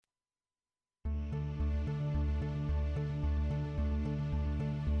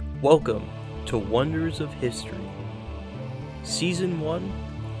Welcome to Wonders of History, Season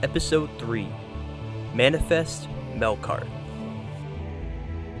 1, Episode 3, Manifest Melkart.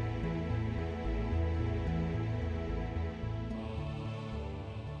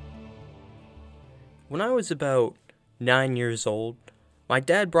 When I was about 9 years old, my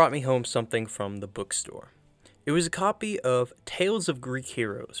dad brought me home something from the bookstore. It was a copy of Tales of Greek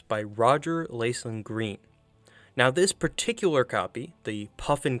Heroes by Roger Laceland Green. Now, this particular copy, the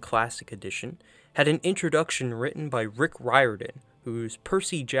Puffin Classic Edition, had an introduction written by Rick Riordan, whose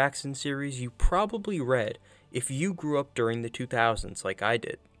Percy Jackson series you probably read if you grew up during the 2000s like I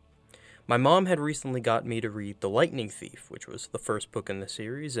did. My mom had recently got me to read The Lightning Thief, which was the first book in the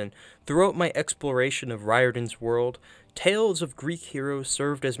series, and throughout my exploration of Riordan's world, Tales of Greek Heroes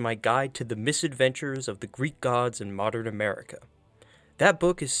served as my guide to the misadventures of the Greek gods in modern America. That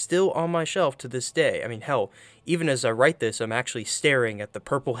book is still on my shelf to this day. I mean, hell, even as I write this, I'm actually staring at the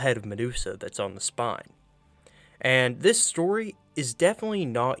purple head of Medusa that's on the spine. And this story is definitely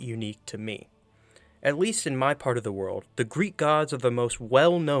not unique to me. At least in my part of the world, the Greek gods are the most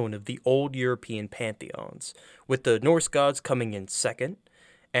well-known of the old European pantheons, with the Norse gods coming in second,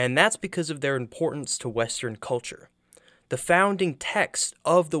 and that's because of their importance to Western culture. The founding text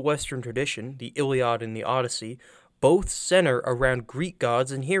of the Western tradition, the Iliad and the Odyssey, both center around Greek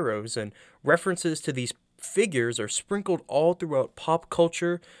gods and heroes, and references to these figures are sprinkled all throughout pop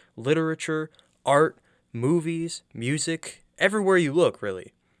culture, literature, art, movies, music, everywhere you look,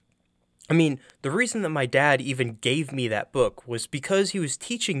 really. I mean, the reason that my dad even gave me that book was because he was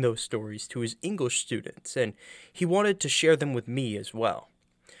teaching those stories to his English students, and he wanted to share them with me as well.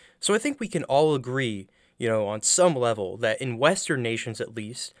 So I think we can all agree, on some level, that in Western nations at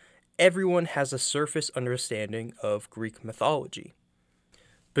least, everyone has a surface understanding of Greek mythology.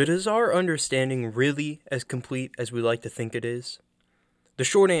 But is our understanding really as complete as we like to think it is? The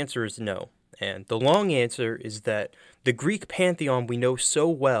short answer is no, and the long answer is that the Greek pantheon we know so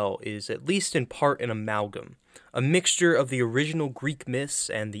well is at least in part an amalgam, a mixture of the original Greek myths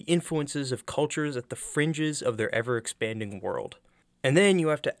and the influences of cultures at the fringes of their ever-expanding world. And then you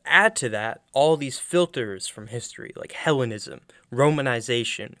have to add to that all these filters from history, like Hellenism,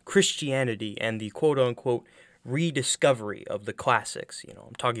 Romanization, Christianity, and the quote-unquote rediscovery of the classics.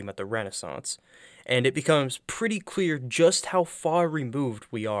 I'm talking about the Renaissance. And it becomes pretty clear just how far removed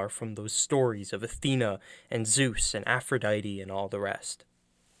we are from those stories of Athena and Zeus and Aphrodite and all the rest.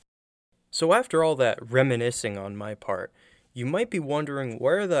 So after all that reminiscing on my part, you might be wondering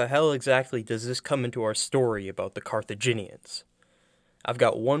where the hell exactly does this come into our story about the Carthaginians? I've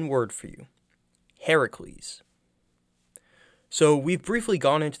got one word for you. Heracles. So we've briefly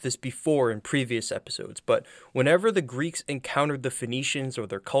gone into this before in previous episodes, but whenever the Greeks encountered the Phoenicians or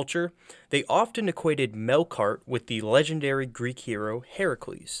their culture, they often equated Melkart with the legendary Greek hero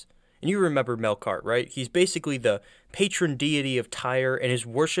Heracles. And you remember Melkart, right? He's basically the patron deity of Tyre, and his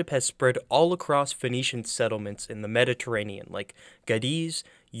worship has spread all across Phoenician settlements in the Mediterranean, like Gades,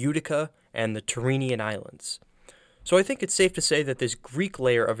 Utica, and the Tyrrhenian Islands. So I think it's safe to say that this Greek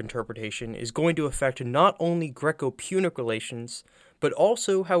layer of interpretation is going to affect not only Greco-Punic relations, but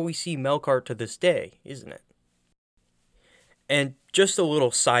also how we see Melkart to this day, isn't it? And just a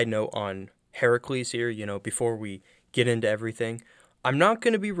little side note on Heracles here, before we get into everything, I'm not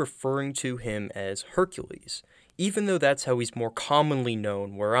going to be referring to him as Hercules, even though that's how he's more commonly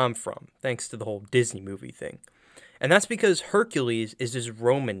known where I'm from, thanks to the whole Disney movie thing. And that's because Hercules is his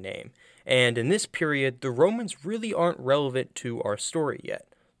Roman name, and in this period, the Romans really aren't relevant to our story yet,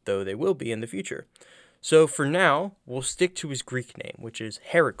 though they will be in the future. So for now, we'll stick to his Greek name, which is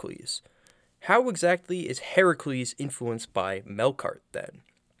Heracles. How exactly is Heracles influenced by Melkart, then?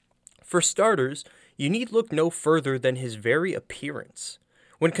 For starters, you need look no further than his very appearance.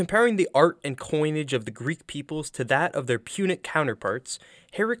 When comparing the art and coinage of the Greek peoples to that of their Punic counterparts,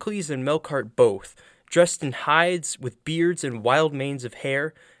 Heracles and Melkart both, dressed in hides with beards and wild manes of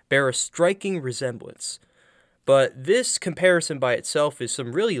hair, bear a striking resemblance. But this comparison by itself is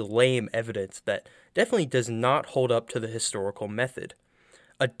some really lame evidence that definitely does not hold up to the historical method.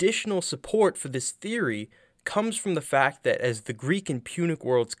 Additional support for this theory comes from the fact that as the Greek and Punic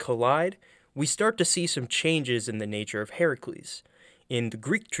worlds collide, we start to see some changes in the nature of Heracles. In the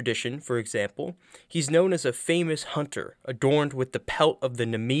Greek tradition, for example, he's known as a famous hunter, adorned with the pelt of the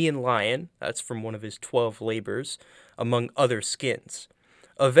Nemean lion, that's from one of his 12 labors, among other skins.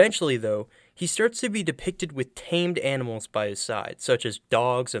 Eventually, though, he starts to be depicted with tamed animals by his side, such as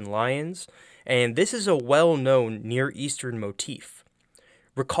dogs and lions, and this is a well-known Near Eastern motif.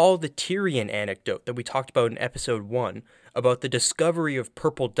 Recall the Tyrian anecdote that we talked about in episode 1 about the discovery of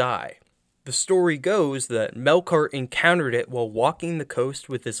purple dye. The story goes that Melkart encountered it while walking the coast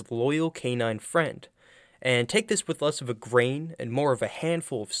with his loyal canine friend. And take this with less of a grain and more of a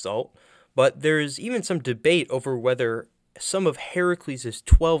handful of salt, but there is even some debate over whether some of Heracles'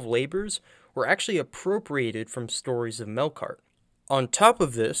 12 labors were actually appropriated from stories of Melkart. On top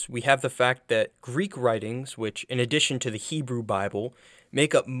of this, we have the fact that Greek writings, which, in addition to the Hebrew Bible,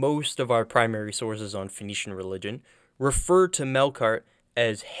 make up most of our primary sources on Phoenician religion, refer to Melkart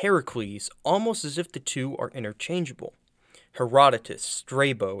as Heracles almost as if the two are interchangeable. Herodotus,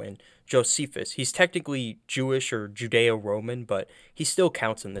 Strabo, and Josephus, he's technically Jewish or Judeo-Roman, but he still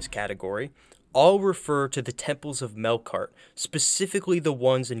counts in this category, all refer to the temples of Melkart, specifically the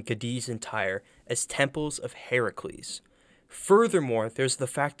ones in Cadiz and Tyre, as temples of Heracles. Furthermore, there's the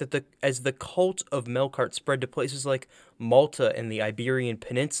fact that as the cult of Melkart spread to places like Malta and the Iberian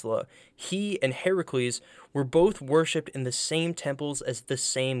Peninsula, he and Heracles were both worshipped in the same temples as the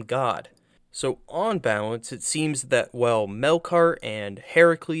same god. So, on balance, it seems that while Melkart and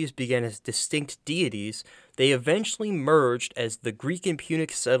Heracles began as distinct deities, they eventually merged as the Greek and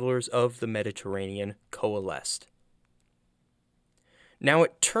Punic settlers of the Mediterranean coalesced. Now,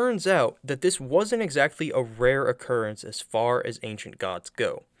 it turns out that this wasn't exactly a rare occurrence as far as ancient gods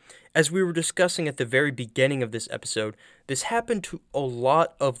go. As we were discussing at the very beginning of this episode, this happened to a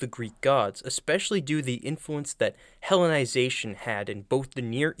lot of the Greek gods, especially due to the influence that Hellenization had in both the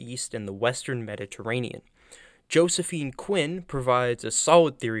Near East and the Western Mediterranean. Josephine Quinn provides a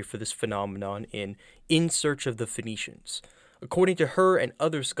solid theory for this phenomenon In Search of the Phoenicians. According to her and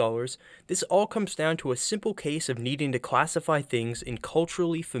other scholars, this all comes down to a simple case of needing to classify things in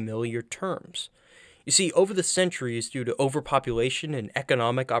culturally familiar terms. You see, over the centuries, due to overpopulation and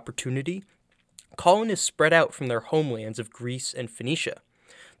economic opportunity, colonists spread out from their homelands of Greece and Phoenicia.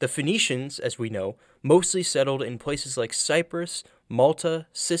 The Phoenicians, as we know, mostly settled in places like Cyprus, Malta,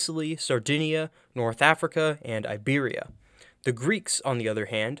 Sicily, Sardinia, North Africa, and Iberia. The Greeks, on the other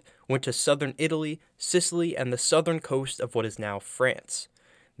hand, went to southern Italy, Sicily, and the southern coast of what is now France.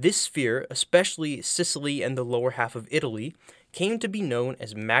 This sphere, especially Sicily and the lower half of Italy, came to be known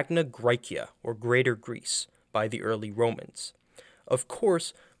as Magna Graecia, or Greater Greece, by the early Romans. Of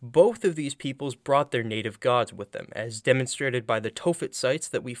course, both of these peoples brought their native gods with them, as demonstrated by the Tophet sites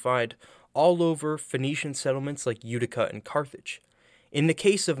that we find all over Phoenician settlements like Utica and Carthage. In the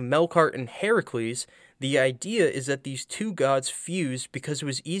case of Melkart and Heracles, the idea is that these two gods fused because it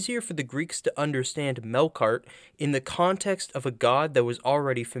was easier for the Greeks to understand Melkart in the context of a god that was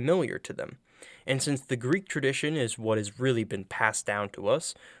already familiar to them. And since the Greek tradition is what has really been passed down to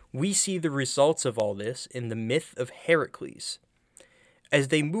us, we see the results of all this in the myth of Heracles. As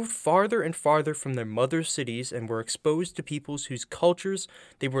they moved farther and farther from their mother cities and were exposed to peoples whose cultures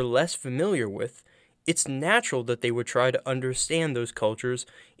they were less familiar with, it's natural that they would try to understand those cultures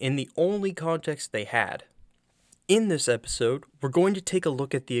in the only context they had. In this episode, we're going to take a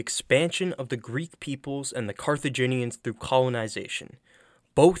look at the expansion of the Greek peoples and the Carthaginians through colonization.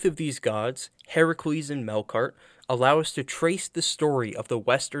 Both of these gods, Heracles and Melkart, allow us to trace the story of the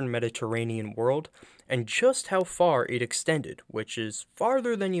Western Mediterranean world and just how far it extended, which is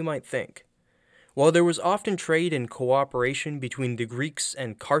farther than you might think. While there was often trade and cooperation between the Greeks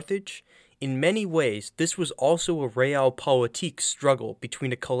and Carthage, in many ways, this was also a realpolitik struggle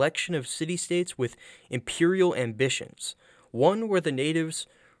between a collection of city-states with imperial ambitions, one where the natives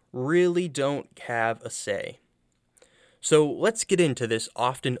really don't have a say. So let's get into this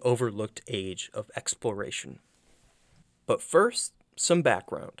often overlooked age of exploration. But first, some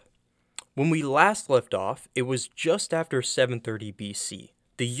background. When we last left off, it was just after 730 BC,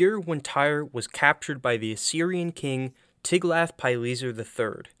 the year when Tyre was captured by the Assyrian king Tiglath-Pileser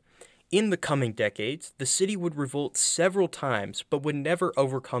III. In the coming decades, the city would revolt several times but would never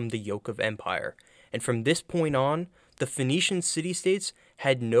overcome the yoke of empire, and from this point on, the Phoenician city-states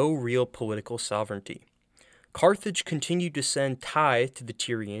had no real political sovereignty. Carthage continued to send tithe to the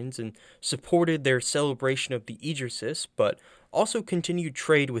Tyrians and supported their celebration of the Aegirsis, but also continued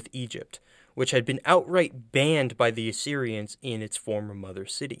trade with Egypt, which had been outright banned by the Assyrians in its former mother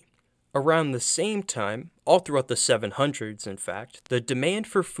city. Around the same time, all throughout the 700s in fact, the demand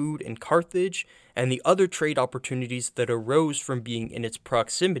for food in Carthage and the other trade opportunities that arose from being in its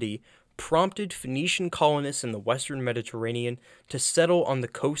proximity prompted Phoenician colonists in the western Mediterranean to settle on the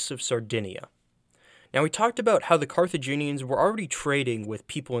coasts of Sardinia. Now, we talked about how the Carthaginians were already trading with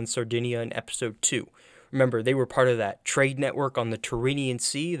people in Sardinia in episode 2. Remember, they were part of that trade network on the Tyrrhenian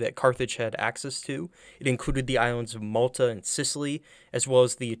Sea that Carthage had access to. It included the islands of Malta and Sicily, as well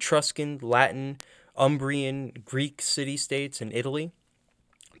as the Etruscan, Latin, Umbrian, Greek city-states in Italy.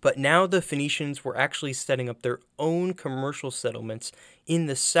 But now the Phoenicians were actually setting up their own commercial settlements in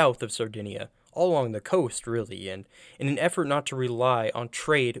the south of Sardinia, all along the coast, really, and in an effort not to rely on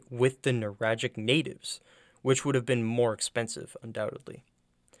trade with the Nuragic natives, which would have been more expensive, undoubtedly.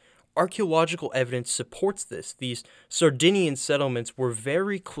 Archaeological evidence supports this. These Sardinian settlements were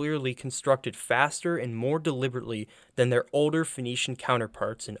very clearly constructed faster and more deliberately than their older Phoenician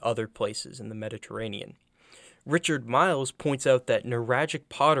counterparts in other places in the Mediterranean. Richard Miles points out that Nuragic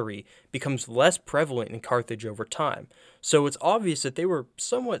pottery becomes less prevalent in Carthage over time, so it's obvious that they were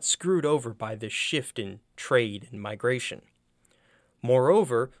somewhat screwed over by this shift in trade and migration.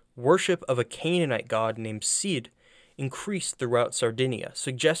 Moreover, worship of a Canaanite god named Sid increased throughout Sardinia,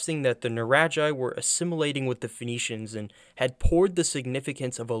 suggesting that the Nuragi were assimilating with the Phoenicians and had poured the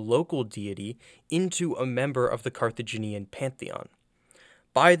significance of a local deity into a member of the Carthaginian pantheon.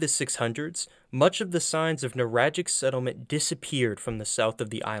 By the 600s, much of the signs of Nuragic settlement disappeared from the south of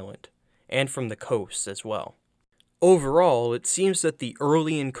the island, and from the coast as well. Overall, it seems that the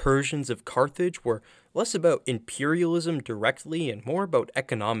early incursions of Carthage were less about imperialism directly and more about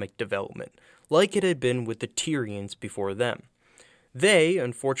economic development, like it had been with the Tyrians before them. They,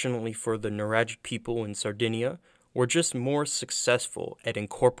 unfortunately for the Nuragic people in Sardinia, were just more successful at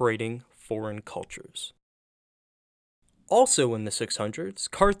incorporating foreign cultures. Also in the 600s,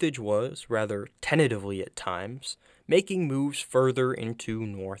 Carthage was, rather tentatively at times, making moves further into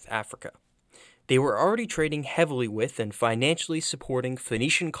North Africa. They were already trading heavily with and financially supporting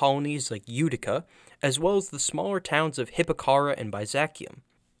Phoenician colonies like Utica, as well as the smaller towns of Hippocara and Byzacium.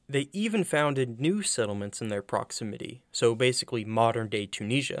 They even founded new settlements in their proximity, so basically modern-day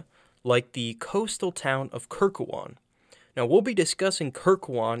Tunisia, like the coastal town of Kirkuwan. Now, we'll be discussing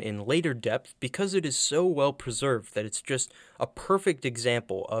Kirkuwan in later depth because it is so well preserved that it's just a perfect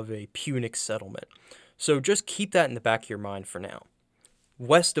example of a Punic settlement. So just keep that in the back of your mind for now.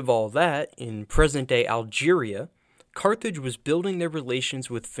 West of all that, in present-day Algeria, Carthage was building their relations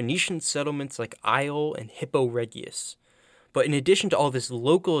with Phoenician settlements like Isle and Hippo Regius. But in addition to all this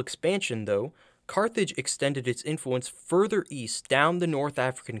local expansion, though, Carthage extended its influence further east down the North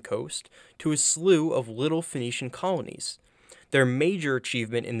African coast to a slew of little Phoenician colonies. Their major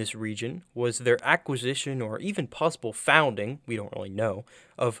achievement in this region was their acquisition, or even possible founding, we don't really know,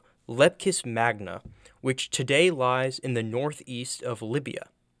 of Leptis Magna, which today lies in the northeast of Libya.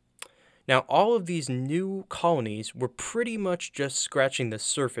 Now, all of these new colonies were pretty much just scratching the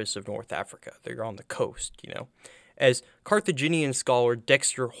surface of North Africa. They're on the coast, As Carthaginian scholar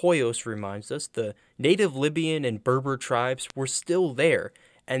Dexter Hoyos reminds us, the native Libyan and Berber tribes were still there,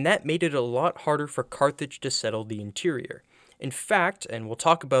 and that made it a lot harder for Carthage to settle the interior. In fact, and we'll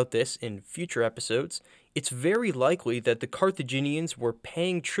talk about this in future episodes, it's very likely that the Carthaginians were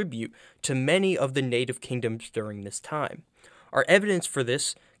paying tribute to many of the native kingdoms during this time. Our evidence for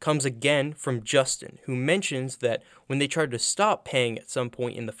this comes again from Justin, who mentions that when they tried to stop paying at some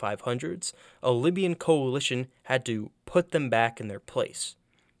point in the 500s, a Libyan coalition had to put them back in their place.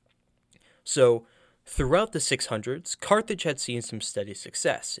 So, throughout the 600s, Carthage had seen some steady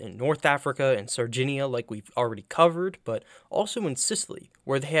success in North Africa and Sardinia, like we've already covered, but also in Sicily,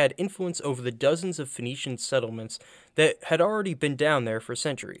 where they had influence over the dozens of Phoenician settlements that had already been down there for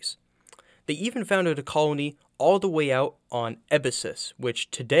centuries. They even founded a colony all the way out on Ebusus,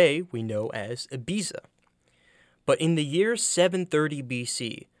 which today we know as Ibiza. But in the year 730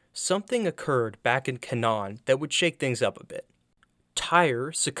 BC, something occurred back in Canaan that would shake things up a bit.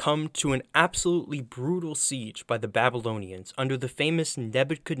 Tyre succumbed to an absolutely brutal siege by the Babylonians under the famous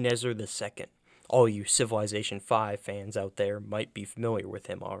Nebuchadnezzar II. All you Civilization 5 fans out there might be familiar with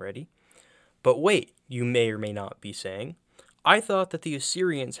him already. But wait, you may or may not be saying, I thought that the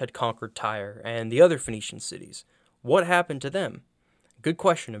Assyrians had conquered Tyre and the other Phoenician cities. What happened to them? Good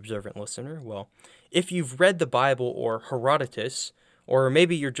question, observant listener. Well, if you've read the Bible or Herodotus, or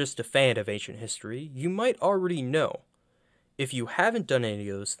maybe you're just a fan of ancient history, you might already know. If you haven't done any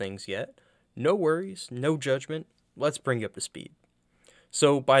of those things yet, no worries, no judgment, let's bring you up to speed.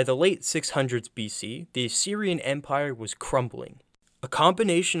 So by the late 600s BC, the Assyrian Empire was crumbling. A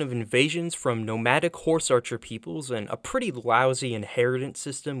combination of invasions from nomadic horse archer peoples and a pretty lousy inheritance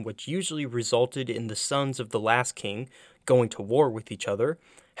system, which usually resulted in the sons of the last king going to war with each other,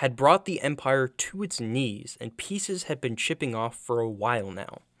 had brought the empire to its knees, and pieces had been chipping off for a while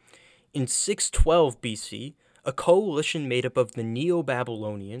now. In 612 BC, a coalition made up of the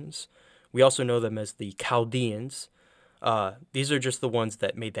Neo-Babylonians, we also know them as the Chaldeans. These are just the ones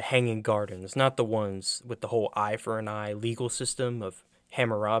that made the Hanging Gardens, not the ones with the whole eye for an eye legal system of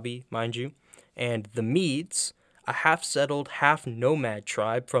Hammurabi, mind you. And the Medes, a half-settled, half-nomad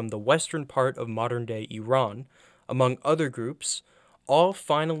tribe from the western part of modern-day Iran, among other groups, all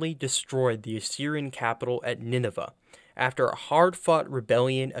finally destroyed the Assyrian capital at Nineveh after a hard-fought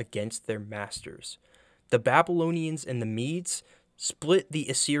rebellion against their masters. The Babylonians and the Medes split the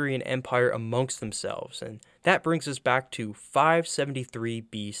Assyrian Empire amongst themselves, and that brings us back to 573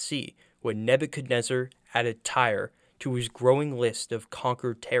 BC, when Nebuchadnezzar added Tyre to his growing list of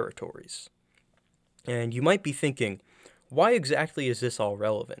conquered territories. And you might be thinking, why exactly is this all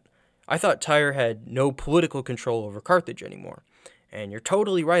relevant? I thought Tyre had no political control over Carthage anymore. And you're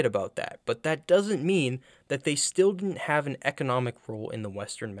totally right about that, but that doesn't mean that they still didn't have an economic role in the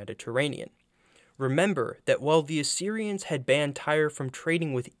Western Mediterranean. Remember that while the Assyrians had banned Tyre from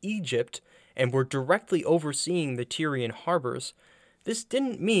trading with Egypt and were directly overseeing the Tyrian harbors, this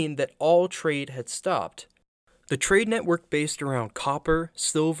didn't mean that all trade had stopped. The trade network based around copper,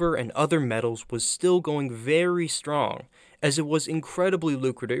 silver, and other metals was still going very strong, as it was incredibly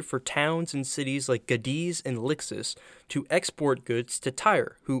lucrative for towns and cities like Gades and Lixus to export goods to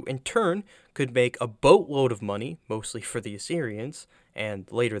Tyre, who in turn could make a boatload of money, mostly for the Assyrians,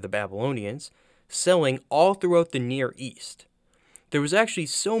 and later the Babylonians, selling all throughout the Near East. There was actually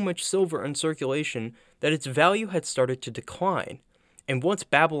so much silver in circulation that its value had started to decline, and once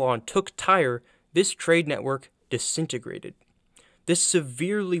Babylon took Tyre, this trade network disintegrated. This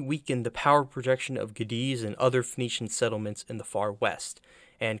severely weakened the power projection of Gades and other Phoenician settlements in the far west,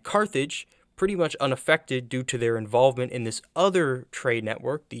 and Carthage, pretty much unaffected due to their involvement in this other trade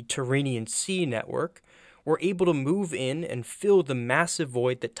network, the Tyrrhenian Sea network, were able to move in and fill the massive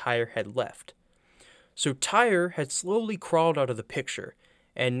void that Tyre had left. So Tyre had slowly crawled out of the picture,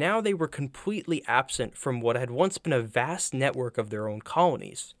 and now they were completely absent from what had once been a vast network of their own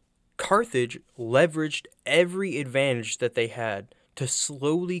colonies. Carthage leveraged every advantage that they had to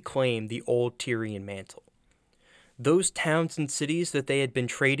slowly claim the old Tyrian mantle. Those towns and cities that they had been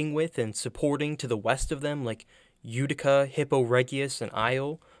trading with and supporting to the west of them, like Utica, Hippo Regius, and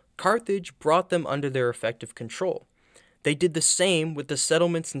Io, Carthage brought them under their effective control. They did the same with the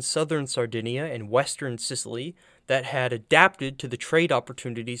settlements in southern Sardinia and western Sicily that had adapted to the trade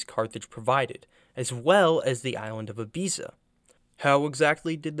opportunities Carthage provided, as well as the island of Ibiza. How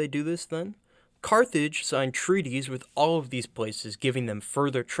exactly did they do this then? Carthage signed treaties with all of these places, giving them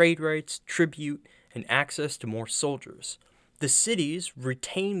further trade rights, tribute, and access to more soldiers. The cities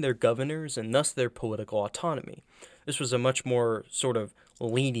retained their governors and thus their political autonomy. This was a much more sort of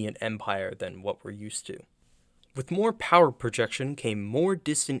lenient empire than what we're used to. With more power projection came more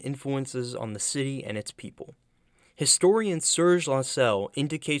distant influences on the city and its people. Historian Serge Lascelles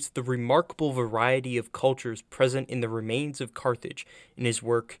indicates the remarkable variety of cultures present in the remains of Carthage in his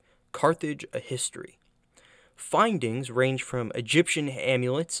work Carthage, a History. Findings range from Egyptian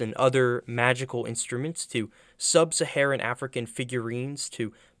amulets and other magical instruments to sub-Saharan African figurines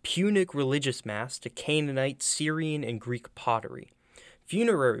to Punic religious masks to Canaanite, Syrian, and Greek pottery.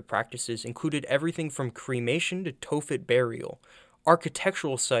 Funerary practices included everything from cremation to Tophet burial.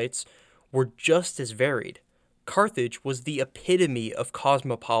 Architectural sites were just as varied. Carthage was the epitome of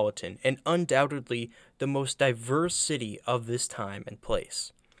cosmopolitan and undoubtedly the most diverse city of this time and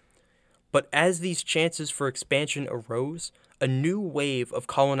place. But as these chances for expansion arose, a new wave of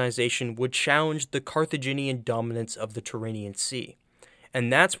colonization would challenge the Carthaginian dominance of the Tyrrhenian Sea.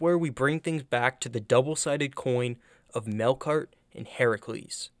 And that's where we bring things back to the double-sided coin of Melkart and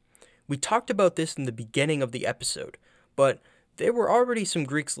Heracles. We talked about this in the beginning of the episode, but there were already some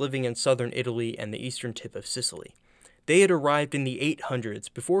Greeks living in southern Italy and the eastern tip of Sicily. They had arrived in the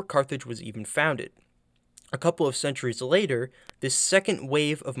 800s before Carthage was even founded. A couple of centuries later, this second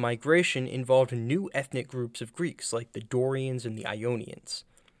wave of migration involved new ethnic groups of Greeks like the Dorians and the Ionians.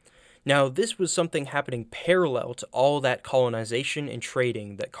 Now, this was something happening parallel to all that colonization and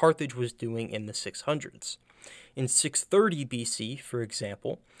trading that Carthage was doing in the 600s. In 630 BC, for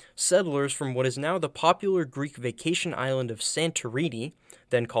example, settlers from what is now the popular Greek vacation island of Santorini,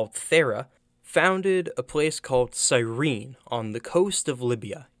 then called Thera, founded a place called Cyrene on the coast of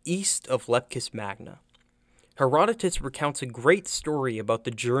Libya, east of Leptis Magna. Herodotus recounts a great story about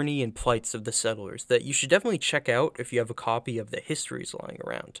the journey and plights of the settlers that you should definitely check out if you have a copy of the Histories lying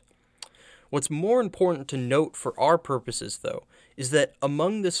around. What's more important to note for our purposes, though, is that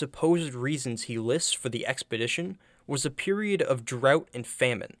among the supposed reasons he lists for the expedition was a period of drought and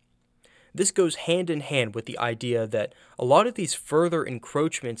famine. This goes hand in hand with the idea that a lot of these further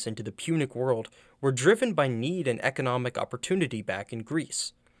encroachments into the Punic world were driven by need and economic opportunity back in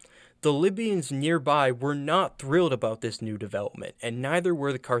Greece. The Libyans nearby were not thrilled about this new development, and neither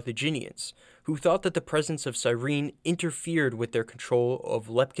were the Carthaginians, who thought that the presence of Cyrene interfered with their control of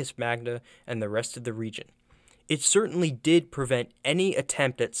Leptis Magna and the rest of the region. It certainly did prevent any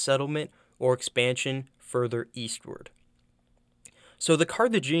attempt at settlement or expansion further eastward. So the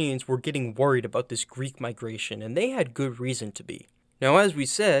Carthaginians were getting worried about this Greek migration, and they had good reason to be. Now, as we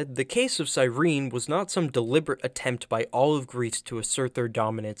said, the case of Cyrene was not some deliberate attempt by all of Greece to assert their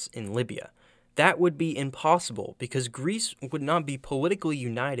dominance in Libya. That would be impossible because Greece would not be politically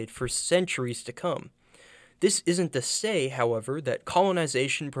united for centuries to come. This isn't to say, however, that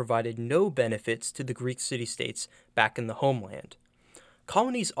colonization provided no benefits to the Greek city-states back in the homeland.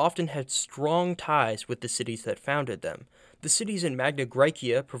 Colonies often had strong ties with the cities that founded them. The cities in Magna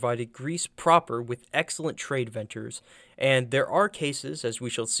Graecia provided Greece proper with excellent trade ventures, and there are cases, as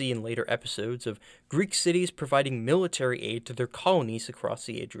we shall see in later episodes, of Greek cities providing military aid to their colonies across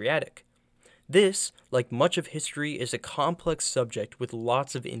the Adriatic. This, like much of history, is a complex subject with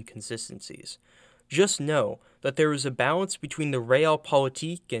lots of inconsistencies. Just know that there is a balance between the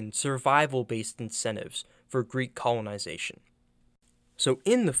realpolitik and survival-based incentives for Greek colonization. So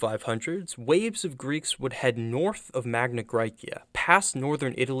in the 500s, waves of Greeks would head north of Magna Graecia, past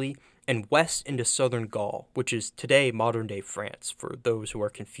northern Italy, and west into southern Gaul, which is today modern-day France, for those who are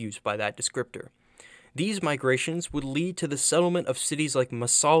confused by that descriptor. These migrations would lead to the settlement of cities like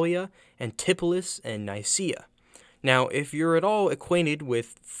Massalia, Antipolis, and Nicaea. Now, if you're at all acquainted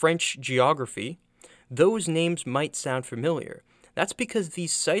with French geography, those names might sound familiar. That's because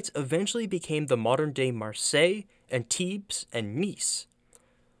these sites eventually became the modern-day Marseille, Antibes, and Nice.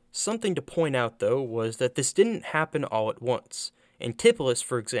 Something to point out, though, was that this didn't happen all at once. Antipolis,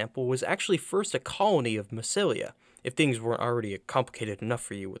 for example, was actually first a colony of Massilia, if things weren't already complicated enough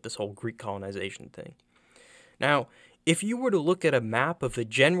for you with this whole Greek colonization thing. Now, if you were to look at a map of the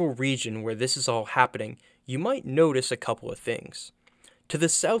general region where this is all happening, you might notice a couple of things. To the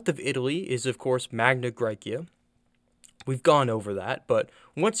south of Italy is, of course, Magna Graecia. We've gone over that, but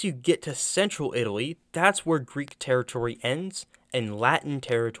once you get to central Italy, that's where Greek territory ends and Latin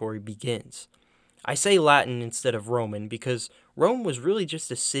territory begins. I say Latin instead of Roman because Rome was really just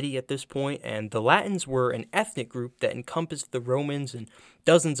a city at this point, and the Latins were an ethnic group that encompassed the Romans and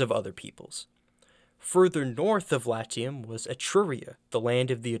dozens of other peoples. Further north of Latium was Etruria, the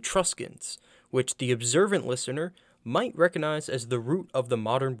land of the Etruscans, which the observant listener might recognize as the root of the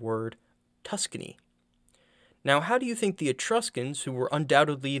modern word Tuscany. Now, how do you think the Etruscans, who were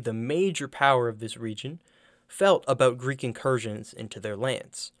undoubtedly the major power of this region, felt about Greek incursions into their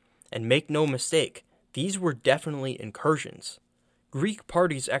lands? And make no mistake, these were definitely incursions. Greek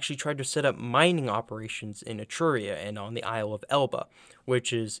parties actually tried to set up mining operations in Etruria and on the Isle of Elba,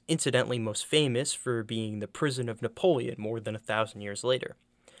 which is incidentally most famous for being the prison of Napoleon more than 1,000 years later.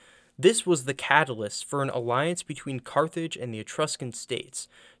 This was the catalyst for an alliance between Carthage and the Etruscan states,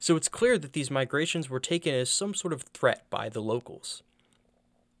 so it's clear that these migrations were taken as some sort of threat by the locals.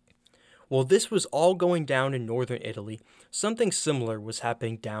 While this was all going down in northern Italy, something similar was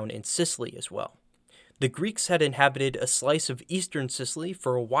happening down in Sicily as well. The Greeks had inhabited a slice of eastern Sicily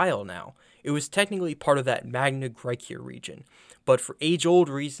for a while now. It was technically part of that Magna Graecia region, but for age-old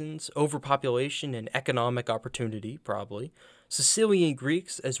reasons, overpopulation and economic opportunity, probably, Sicilian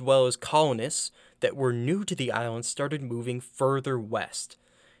Greeks, as well as colonists that were new to the island, started moving further west.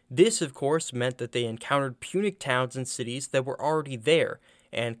 This, of course, meant that they encountered Punic towns and cities that were already there,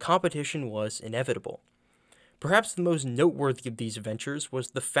 and competition was inevitable. Perhaps the most noteworthy of these ventures was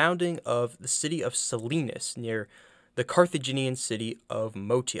the founding of the city of Selinus near the Carthaginian city of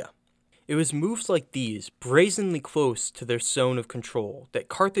Motia. It was moves like these, brazenly close to their zone of control, that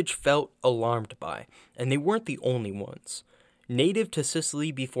Carthage felt alarmed by, and they weren't the only ones. Native to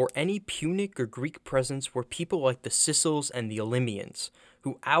Sicily before any Punic or Greek presence were people like the Sicels and the Elymians,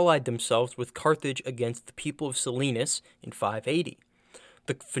 who allied themselves with Carthage against the people of Selinus in 580.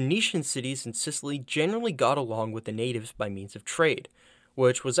 The Phoenician cities in Sicily generally got along with the natives by means of trade,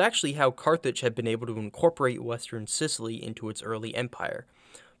 which was actually how Carthage had been able to incorporate western Sicily into its early empire.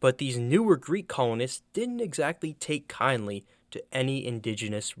 But these newer Greek colonists didn't exactly take kindly to any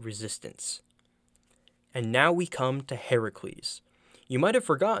indigenous resistance. And now we come to Heracles. You might have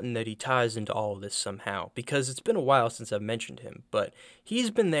forgotten that he ties into all of this somehow, because it's been a while since I've mentioned him, but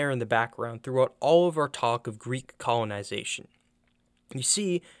he's been there in the background throughout all of our talk of Greek colonization. You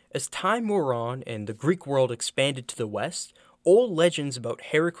see, as time wore on and the Greek world expanded to the west, old legends about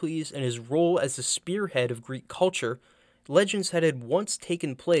Heracles and his role as the spearhead of Greek culture, legends that had once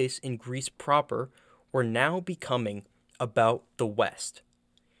taken place in Greece proper, were now becoming about the west.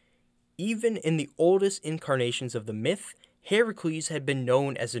 Even in the oldest incarnations of the myth, Heracles had been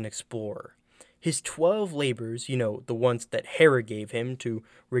known as an explorer. His 12 labors, the ones that Hera gave him to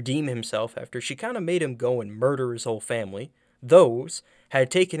redeem himself after she kind of made him go and murder his whole family, those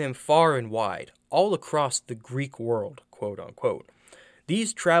had taken him far and wide, all across the Greek world, quote unquote.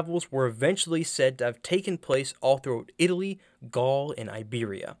 These travels were eventually said to have taken place all throughout Italy, Gaul, and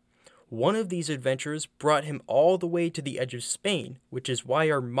Iberia. One of these adventures brought him all the way to the edge of Spain, which is why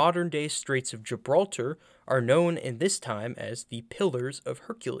our modern day Straits of Gibraltar are known in this time as the Pillars of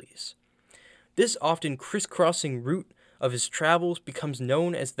Hercules. This often crisscrossing route of his travels becomes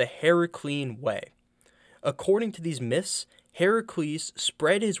known as the Heraclean Way. According to these myths, Heracles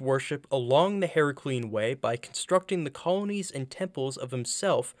spread his worship along the Heraclean Way by constructing the colonies and temples of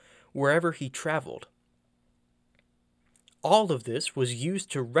himself wherever he traveled. All of this was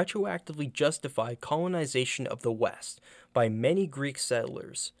used to retroactively justify colonization of the West by many Greek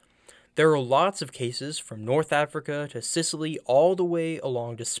settlers. There are lots of cases from North Africa to Sicily all the way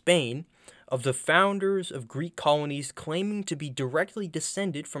along to Spain of the founders of Greek colonies claiming to be directly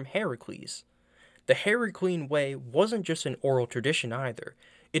descended from Heracles. The Heraclean Way wasn't just an oral tradition either.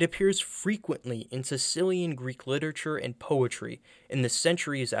 It appears frequently in Sicilian Greek literature and poetry in the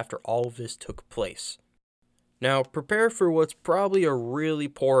centuries after all of this took place. Now, prepare for what's probably a really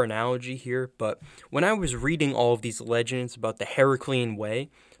poor analogy here, but when I was reading all of these legends about the Heraclean Way,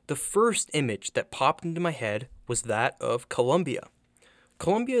 the first image that popped into my head was that of Columbia.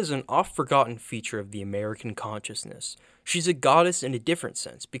 Columbia is an oft-forgotten feature of the American consciousness. She's a goddess in a different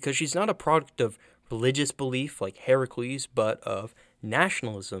sense, because she's not a product of religious belief like Heracles, but of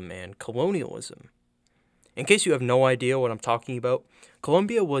nationalism and colonialism. In case you have no idea what I'm talking about,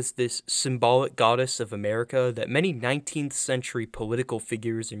 Columbia was this symbolic goddess of America that many 19th century political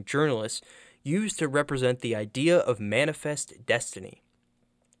figures and journalists used to represent the idea of manifest destiny.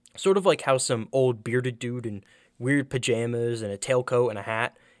 Sort of like how some old bearded dude in weird pajamas and a tailcoat and a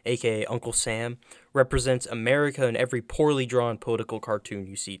hat, aka Uncle Sam, represents America in every poorly drawn political cartoon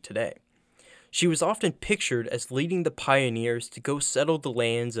you see today. She was often pictured as leading the pioneers to go settle the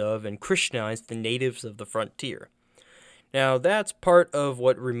lands of and Christianize the natives of the frontier. Now, that's part of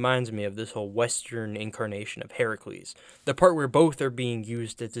what reminds me of this whole Western incarnation of Heracles, the part where both are being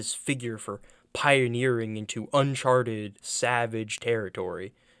used as this figure for pioneering into uncharted, savage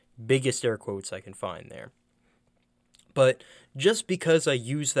territory. Biggest air quotes I can find there. But just because I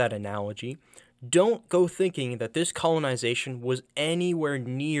use that analogy, don't go thinking that this colonization was anywhere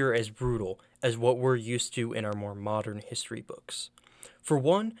near as brutal as what we're used to in our more modern history books. For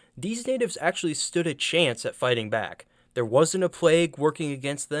one, these natives actually stood a chance at fighting back. There wasn't a plague working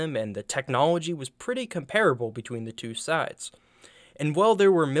against them, and the technology was pretty comparable between the two sides. And while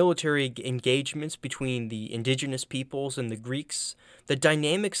there were military engagements between the indigenous peoples and the Greeks, the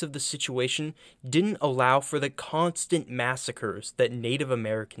dynamics of the situation didn't allow for the constant massacres that Native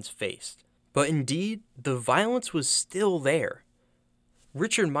Americans faced. But indeed, the violence was still there.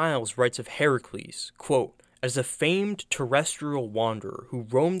 Richard Miles writes of Heracles, quote, as a famed terrestrial wanderer who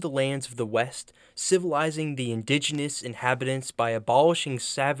roamed the lands of the West, civilizing the indigenous inhabitants by abolishing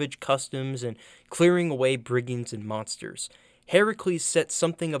savage customs and clearing away brigands and monsters. Heracles set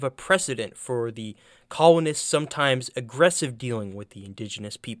something of a precedent for the colonists' sometimes aggressive dealing with the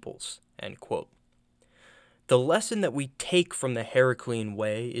indigenous peoples, end quote. The lesson that we take from the Heraclean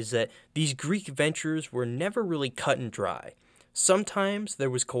Way is that these Greek ventures were never really cut and dry. Sometimes there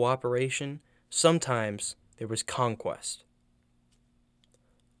was cooperation, sometimes there was conquest.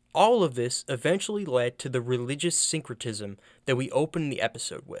 All of this eventually led to the religious syncretism that we open the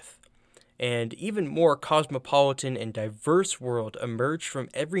episode with. And even more cosmopolitan and diverse world emerged from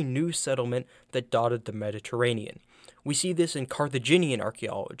every new settlement that dotted the Mediterranean. We see this in Carthaginian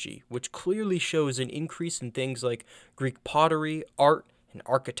archaeology, which clearly shows an increase in things like Greek pottery, art, and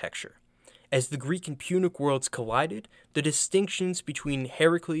architecture. As the Greek and Punic worlds collided, the distinctions between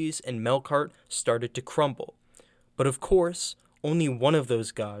Heracles and Melkart started to crumble. But of course, only one of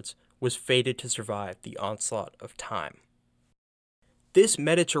those gods was fated to survive the onslaught of time. This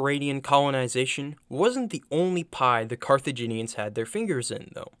Mediterranean colonization wasn't the only pie the Carthaginians had their fingers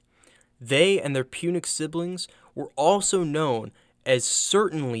in, though. They and their Punic siblings were also known as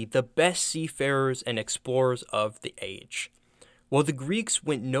certainly the best seafarers and explorers of the age. While the Greeks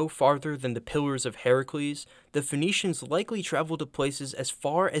went no farther than the Pillars of Heracles, the Phoenicians likely traveled to places as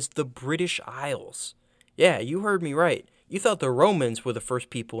far as the British Isles. Yeah, you heard me right. You thought the Romans were the first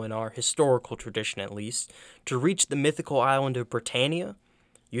people in our historical tradition, at least, to reach the mythical island of Britannia?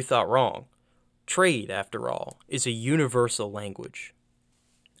 You thought wrong. Trade, after all, is a universal language.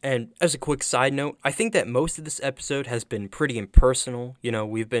 And as a quick side note, I think that most of this episode has been pretty impersonal.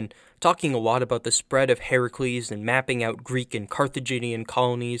 We've been talking a lot about the spread of Heracles and mapping out Greek and Carthaginian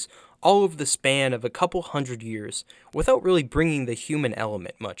colonies all over the span of a couple hundred years without really bringing the human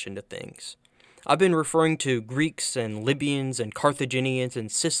element much into things. I've been referring to Greeks and Libyans and Carthaginians and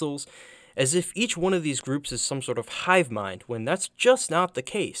Sicils as if each one of these groups is some sort of hive mind, when that's just not the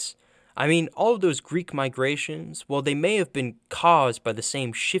case. I mean, all of those Greek migrations, while they may have been caused by the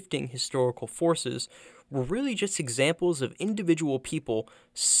same shifting historical forces, were really just examples of individual people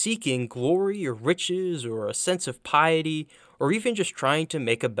seeking glory or riches or a sense of piety, or even just trying to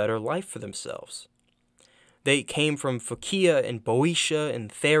make a better life for themselves. They came from Phocaea and Boeotia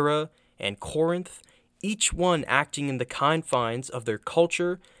and Thera and Corinth, each one acting in the confines of their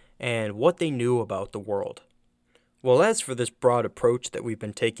culture and what they knew about the world. Well, as for this broad approach that we've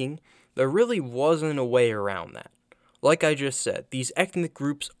been taking, there really wasn't a way around that. Like I just said, these ethnic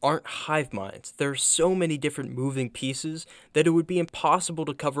groups aren't hive minds. There are so many different moving pieces that it would be impossible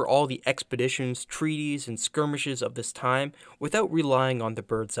to cover all the expeditions, treaties, and skirmishes of this time without relying on the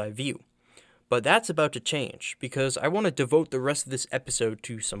bird's eye view. But that's about to change, because I want to devote the rest of this episode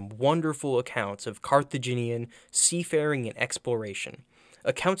to some wonderful accounts of Carthaginian seafaring and exploration.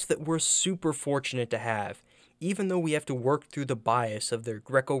 Accounts that we're super fortunate to have, even though we have to work through the bias of their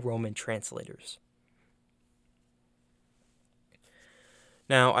Greco-Roman translators.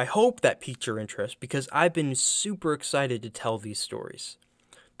 Now, I hope that piqued your interest because I've been super excited to tell these stories.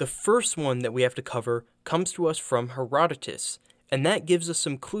 The first one that we have to cover comes to us from Herodotus, and that gives us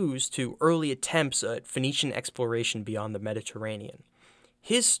some clues to early attempts at Phoenician exploration beyond the Mediterranean.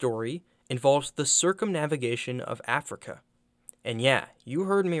 His story involves the circumnavigation of Africa. And yeah, you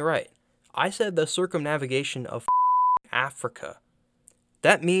heard me right. I said the circumnavigation of Africa.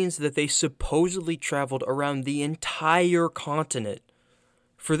 That means that they supposedly traveled around the entire continent.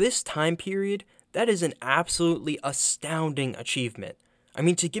 For this time period, that is an absolutely astounding achievement. I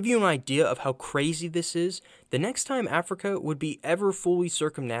mean, to give you an idea of how crazy this is, the next time Africa would be ever fully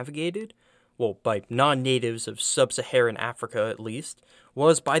circumnavigated, well, by non-natives of sub-Saharan Africa at least,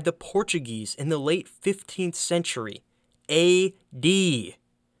 was by the Portuguese in the late 15th century, A.D.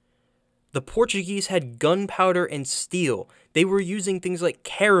 The Portuguese had gunpowder and steel. They were using things like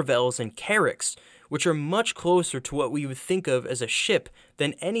caravels and carracks, which are much closer to what we would think of as a ship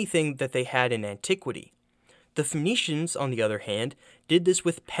than anything that they had in antiquity. The Phoenicians, on the other hand, did this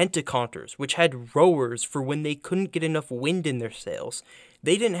with penteconters, which had rowers for when they couldn't get enough wind in their sails.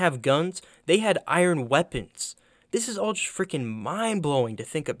 They didn't have guns, they had iron weapons. This is all just freaking mind-blowing to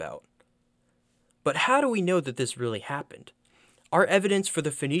think about. But how do we know that this really happened? Our evidence for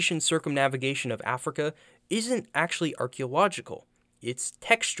the Phoenician circumnavigation of Africa isn't actually archaeological, it's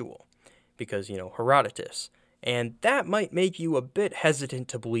textual. Because, Herodotus. And that might make you a bit hesitant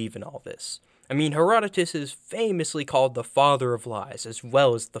to believe in all this. I mean, Herodotus is famously called the father of lies, as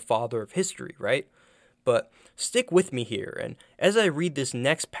well as the father of history, right? But stick with me here, and as I read this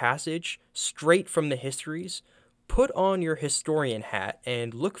next passage, straight from the histories, put on your historian hat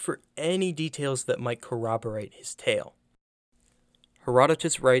and look for any details that might corroborate his tale.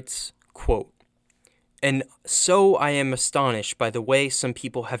 Herodotus writes, quote, "And so I am astonished by the way some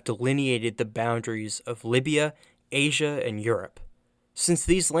people have delineated the boundaries of Libya, Asia, and Europe, since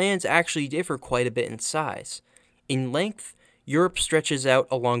these lands actually differ quite a bit in size. In length, Europe stretches out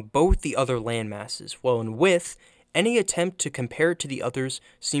along both the other landmasses, while in width, any attempt to compare it to the others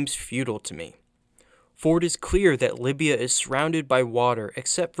seems futile to me. For it is clear that Libya is surrounded by water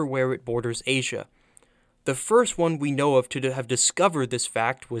except for where it borders Asia. The first one we know of to have discovered this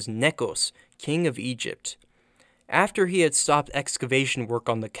fact was Necos, king of Egypt. After he had stopped excavation work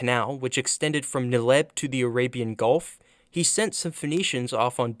on the canal, which extended from Nileb to the Arabian Gulf, he sent some Phoenicians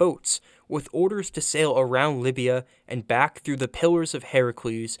off on boats, with orders to sail around Libya and back through the Pillars of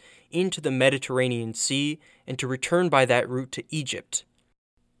Heracles into the Mediterranean Sea, and to return by that route to Egypt.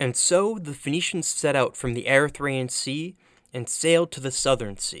 And so the Phoenicians set out from the Erythraean Sea and sailed to the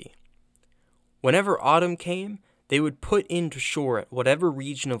Southern Sea. Whenever autumn came, they would put in to shore at whatever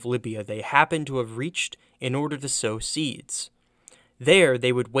region of Libya they happened to have reached in order to sow seeds. There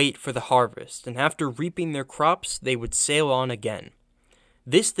they would wait for the harvest, and after reaping their crops, they would sail on again.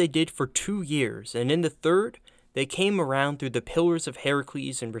 This they did for 2 years, and in the third, they came around through the Pillars of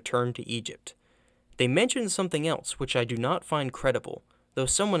Heracles and returned to Egypt. They mentioned something else which I do not find credible, though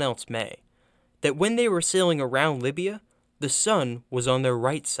someone else may, that when they were sailing around Libya, the sun was on their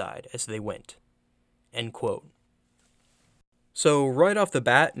right side as they went." End quote. So right off the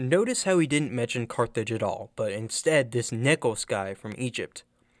bat, notice how he didn't mention Carthage at all, but instead this Necos guy from Egypt.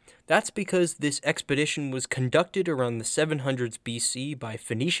 That's because this expedition was conducted around the 700s BC by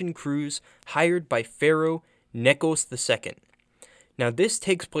Phoenician crews hired by Pharaoh Necos II. Now this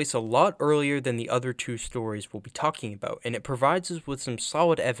takes place a lot earlier than the other two stories we'll be talking about, and it provides us with some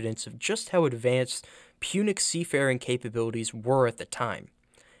solid evidence of just how advanced Punic seafaring capabilities were at the time.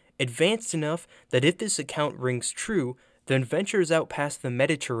 Advanced enough that if this account rings true, then ventures out past the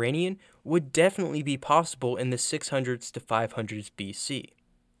Mediterranean would definitely be possible in the 600s to 500s BC.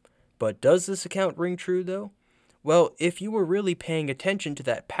 But does this account ring true, though? Well, if you were really paying attention to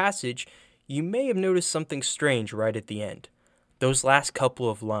that passage, you may have noticed something strange right at the end. Those last couple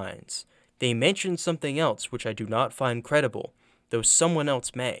of lines. They mention something else which I do not find credible, though someone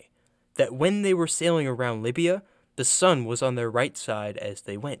else may. That when they were sailing around Libya, the sun was on their right side as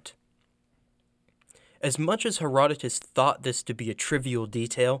they went. As much as Herodotus thought this to be a trivial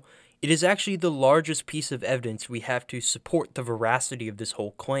detail, it is actually the largest piece of evidence we have to support the veracity of this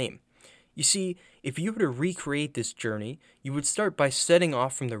whole claim. You see, if you were to recreate this journey, you would start by setting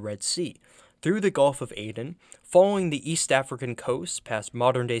off from the Red Sea, through the Gulf of Aden, following the East African coast past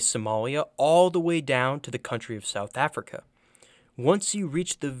modern-day Somalia, all the way down to the country of South Africa. Once you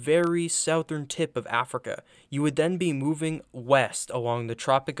reach the very southern tip of Africa, you would then be moving west along the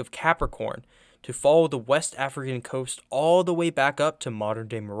Tropic of Capricorn to follow the West African coast all the way back up to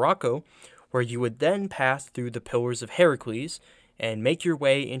modern-day Morocco, where you would then pass through the Pillars of Heracles and make your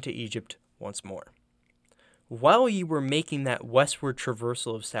way into Egypt once more. While you were making that westward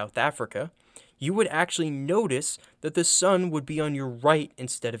traversal of South Africa, you would actually notice that the sun would be on your right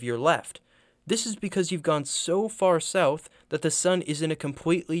instead of your left. This is because you've gone so far south that the sun is in a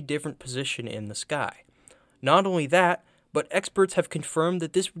completely different position in the sky. Not only that, but experts have confirmed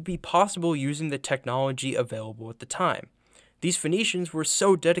that this would be possible using the technology available at the time. These Phoenicians were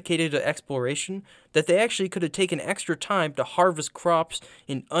so dedicated to exploration that they actually could have taken extra time to harvest crops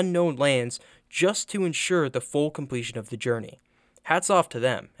in unknown lands just to ensure the full completion of the journey. Hats off to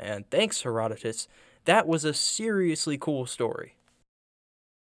them, and thanks Herodotus, that was a seriously cool story.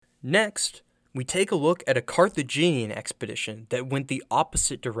 Next, we take a look at a Carthaginian expedition that went the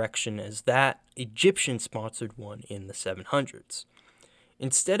opposite direction as that Egyptian-sponsored one in the 700s.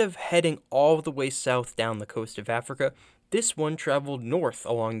 Instead of heading all the way south down the coast of Africa, this one traveled north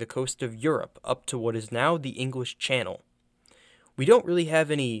along the coast of Europe up to what is now the English Channel. We don't really have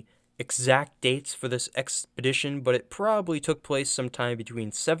any exact dates for this expedition, but it probably took place sometime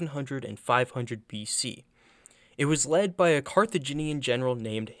between 700 and 500 BC. It was led by a Carthaginian general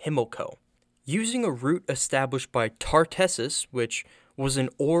named Himilco. Using a route established by Tartessus, which was an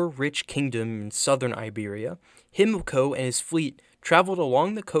ore-rich kingdom in southern Iberia, Himilco and his fleet traveled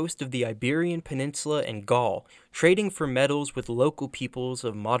along the coast of the Iberian Peninsula and Gaul, trading for metals with local peoples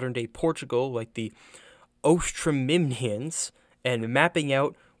of modern-day Portugal like the Ostromimnians, and mapping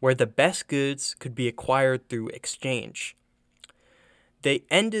out where the best goods could be acquired through exchange. They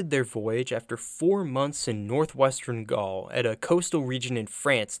ended their voyage after 4 months in northwestern Gaul at a coastal region in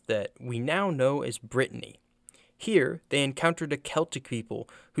France that we now know as Brittany. Here, they encountered a Celtic people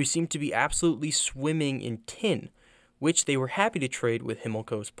who seemed to be absolutely swimming in tin, which they were happy to trade with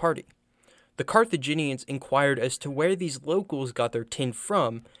Himilco's party. The Carthaginians inquired as to where these locals got their tin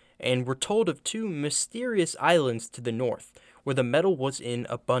from, and were told of 2 mysterious islands to the north, where the metal was in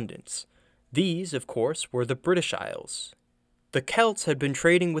abundance. These, of course, were the British Isles. The Celts had been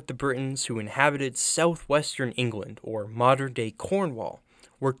trading with the Britons who inhabited southwestern England, or modern-day Cornwall,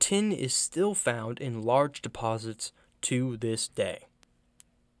 where tin is still found in large deposits to this day.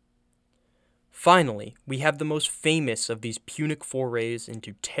 Finally, we have the most famous of these Punic forays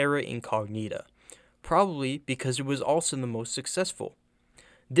into terra incognita, probably because it was also the most successful.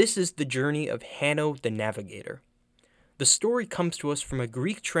 This is the journey of Hanno the Navigator. The story comes to us from a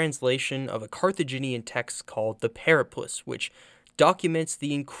Greek translation of a Carthaginian text called the Periplus, which documents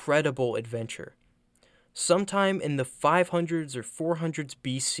the incredible adventure. Sometime in the 500s or 400s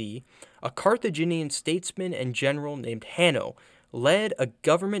BC, a Carthaginian statesman and general named Hanno led a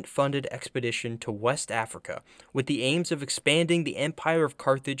government-funded expedition to West Africa with the aims of expanding the empire of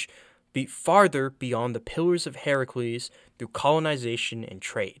Carthage farther beyond the Pillars of Heracles through colonization and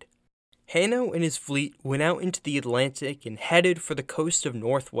trade. Hanno and his fleet went out into the Atlantic and headed for the coast of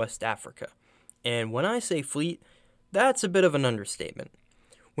northwest Africa. And when I say fleet, that's a bit of an understatement.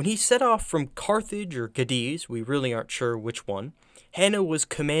 When he set off from Carthage or Cadiz, we really aren't sure which one, Hanno was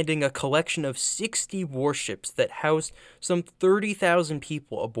commanding a collection of 60 warships that housed some 30,000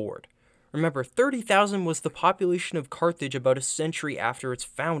 people aboard. Remember, 30,000 was the population of Carthage about a century after its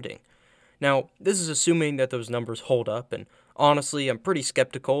founding. Now, this is assuming that those numbers hold up, and honestly, I'm pretty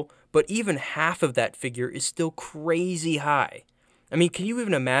skeptical, but even half of that figure is still crazy high. I mean, can you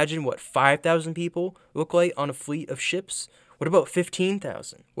even imagine what 5,000 people look like on a fleet of ships? What about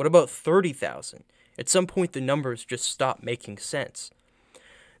 15,000? What about 30,000? At some point, the numbers just stop making sense.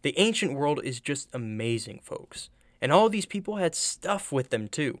 The ancient world is just amazing, folks. And all these people had stuff with them,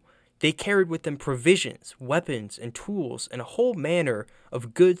 too. They carried with them provisions, weapons, and tools, and a whole manner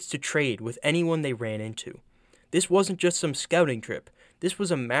of goods to trade with anyone they ran into. This wasn't just some scouting trip. This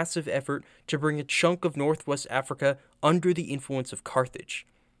was a massive effort to bring a chunk of northwest Africa under the influence of Carthage.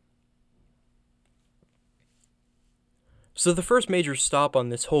 So the first major stop on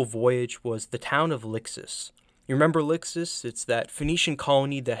this whole voyage was the town of Lixus. You remember Lixus? It's that Phoenician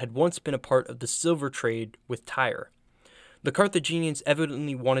colony that had once been a part of the silver trade with Tyre. The Carthaginians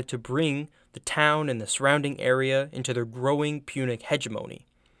evidently wanted to bring the town and the surrounding area into their growing Punic hegemony.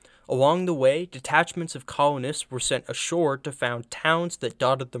 Along the way, detachments of colonists were sent ashore to found towns that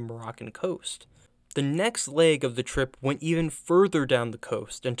dotted the Moroccan coast. The next leg of the trip went even further down the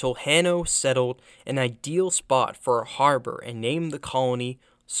coast until Hanno settled an ideal spot for a harbor and named the colony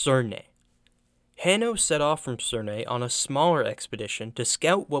Cernay. Hanno set off from Cernay on a smaller expedition to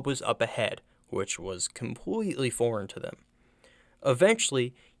scout what was up ahead, which was completely foreign to them.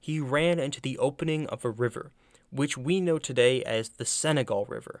 Eventually, he ran into the opening of a river, which we know today as the Senegal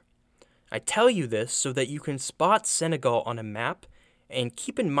River. I tell you this so that you can spot Senegal on a map and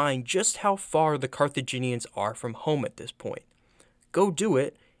keep in mind just how far the Carthaginians are from home at this point. Go do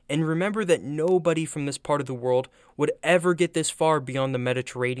it, and remember that nobody from this part of the world would ever get this far beyond the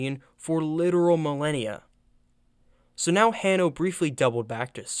Mediterranean for literal millennia. So now Hanno briefly doubled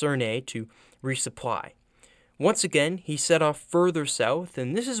back to Cernay to resupply. Once again, he set off further south,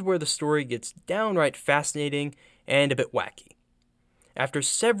 and this is where the story gets downright fascinating and a bit wacky. After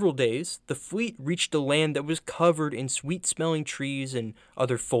several days, the fleet reached a land that was covered in sweet-smelling trees and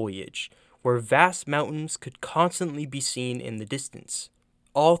other foliage, where vast mountains could constantly be seen in the distance.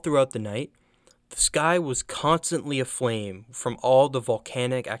 All throughout the night, the sky was constantly aflame from all the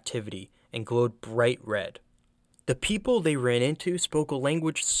volcanic activity and glowed bright red. The people they ran into spoke a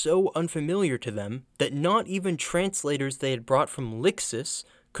language so unfamiliar to them that not even translators they had brought from Lixus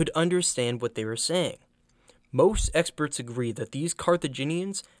could understand what they were saying. Most experts agree that these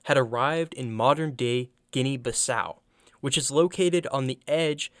Carthaginians had arrived in modern-day Guinea-Bissau, which is located on the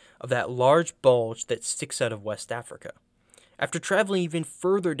edge of that large bulge that sticks out of West Africa. After traveling even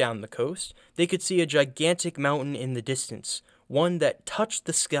further down the coast, they could see a gigantic mountain in the distance, one that touched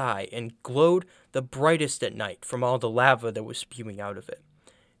the sky and glowed the brightest at night from all the lava that was spewing out of it.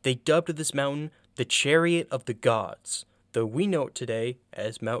 They dubbed this mountain the Chariot of the Gods, though we know it today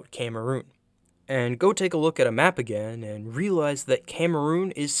as Mount Cameroon. And go take a look at a map again and realize that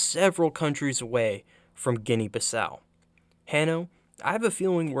Cameroon is several countries away from Guinea-Bissau. Hanno, I have a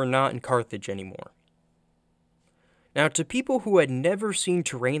feeling we're not in Carthage anymore. Now, to people who had never seen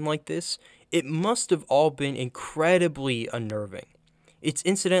terrain like this, it must have all been incredibly unnerving. It's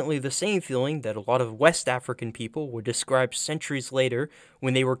incidentally the same feeling that a lot of West African people would describe centuries later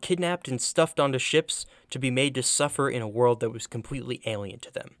when they were kidnapped and stuffed onto ships to be made to suffer in a world that was completely alien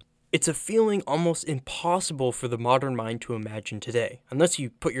to them. It's a feeling almost impossible for the modern mind to imagine today, unless you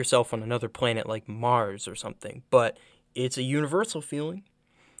put yourself on another planet like Mars or something, but it's a universal feeling.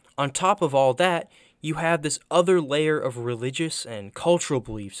 On top of all that, you have this other layer of religious and cultural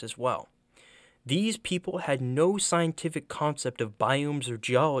beliefs as well. These people had no scientific concept of biomes or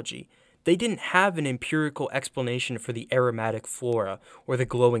geology. They didn't have an empirical explanation for the aromatic flora or the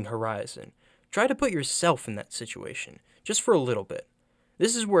glowing horizon. Try to put yourself in that situation, just for a little bit.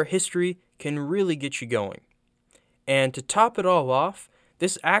 This is where history can really get you going. And to top it all off,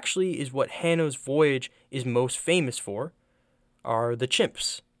 this actually is what Hanno's voyage is most famous for, are the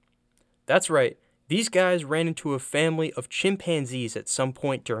chimps. That's right, these guys ran into a family of chimpanzees at some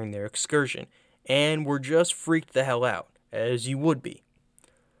point during their excursion, and were just freaked the hell out, as you would be.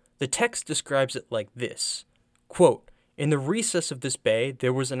 The text describes it like this, quote, "In the recess of this bay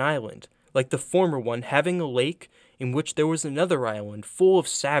there was an island, like the former one having a lake, in which there was another island full of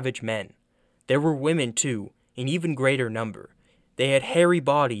savage men. There were women, too, in even greater number. They had hairy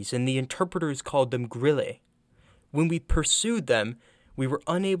bodies, and the interpreters called them grille. When we pursued them, we were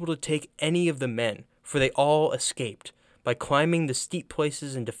unable to take any of the men, for they all escaped, by climbing the steep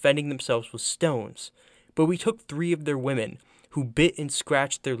places and defending themselves with stones. But we took 3 of their women, who bit and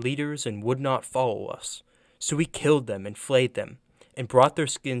scratched their leaders and would not follow us. So we killed them and flayed them, and brought their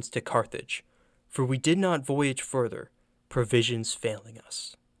skins to Carthage. For we did not voyage further, provisions failing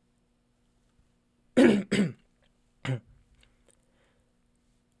us."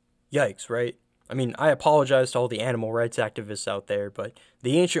 Yikes, right? I mean, I apologize to all the animal rights activists out there, but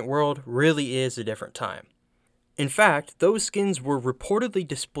the ancient world really is a different time. In fact, those skins were reportedly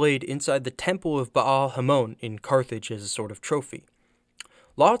displayed inside the Temple of Baal Hamon in Carthage as a sort of trophy.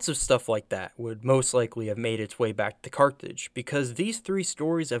 Lots of stuff like that would most likely have made its way back to Carthage, because these 3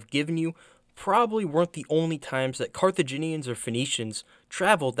 stories I've given you probably weren't the only times that Carthaginians or Phoenicians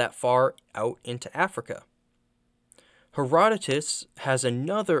traveled that far out into Africa. Herodotus has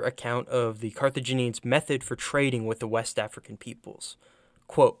another account of the Carthaginians' method for trading with the West African peoples.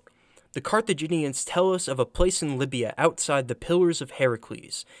 Quote, "The Carthaginians tell us of a place in Libya outside the Pillars of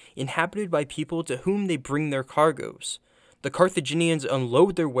Heracles, inhabited by people to whom they bring their cargoes. The Carthaginians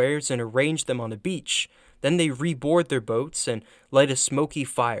unload their wares and arrange them on a beach. Then they reboard their boats and light a smoky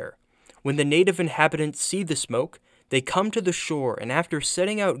fire. When the native inhabitants see the smoke, they come to the shore, and after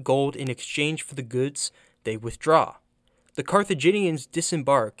setting out gold in exchange for the goods, they withdraw. The Carthaginians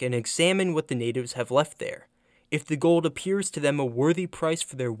disembark and examine what the natives have left there. If the gold appears to them a worthy price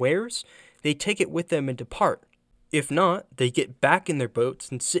for their wares, they take it with them and depart. If not, they get back in their boats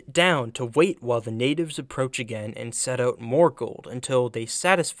and sit down to wait while the natives approach again and set out more gold until they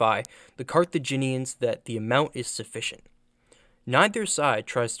satisfy the Carthaginians that the amount is sufficient. Neither side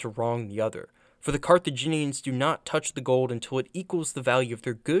tries to wrong the other, for the Carthaginians do not touch the gold until it equals the value of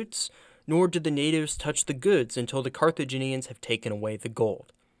their goods, nor do the natives touch the goods until the Carthaginians have taken away the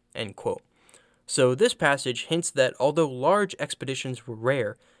gold." End quote. So this passage hints that although large expeditions were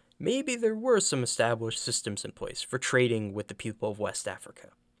rare, maybe there were some established systems in place for trading with the people of West Africa.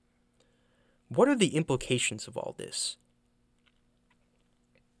 What are the implications of all this?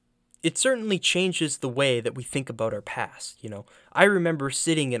 It certainly changes the way that we think about our past. I remember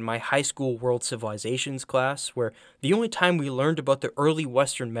sitting in my high school world civilizations class where the only time we learned about the early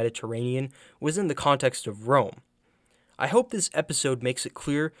Western Mediterranean was in the context of Rome. I hope this episode makes it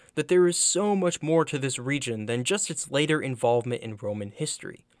clear that there is so much more to this region than just its later involvement in Roman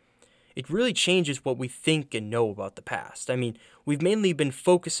history. It really changes what we think and know about the past. We've mainly been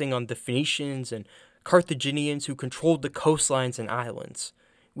focusing on the Phoenicians and Carthaginians who controlled the coastlines and islands.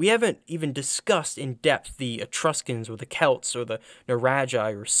 We haven't even discussed in depth the Etruscans or the Celts or the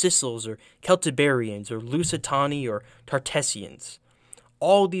Nuragi or Sicels or Celtiberians or Lusitani or Tartessians.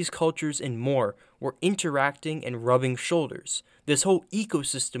 All these cultures and more were interacting and rubbing shoulders. This whole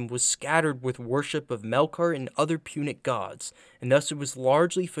ecosystem was scattered with worship of Melkar and other Punic gods, and thus it was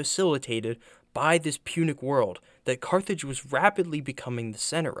largely facilitated by this Punic world that Carthage was rapidly becoming the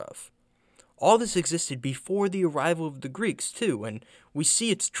center of. All this existed before the arrival of the Greeks, too, and we see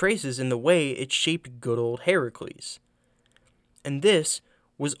its traces in the way it shaped good old Heracles. And this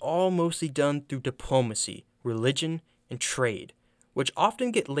was all mostly done through diplomacy, religion, and trade, which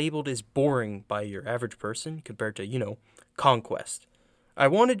often get labeled as boring by your average person compared to, conquest. I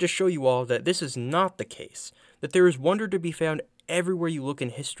wanted to show you all that this is not the case, that there is wonder to be found everywhere you look in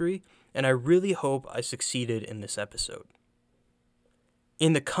history, and I really hope I succeeded in this episode.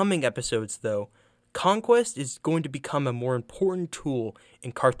 In the coming episodes, though, conquest is going to become a more important tool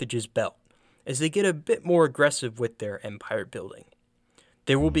in Carthage's belt, as they get a bit more aggressive with their empire building.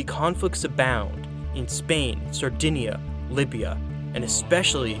 There will be conflicts abound in Spain, Sardinia, Libya, and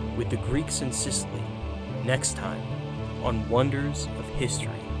especially with the Greeks in Sicily, next time on Wonders of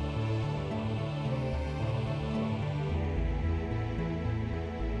History.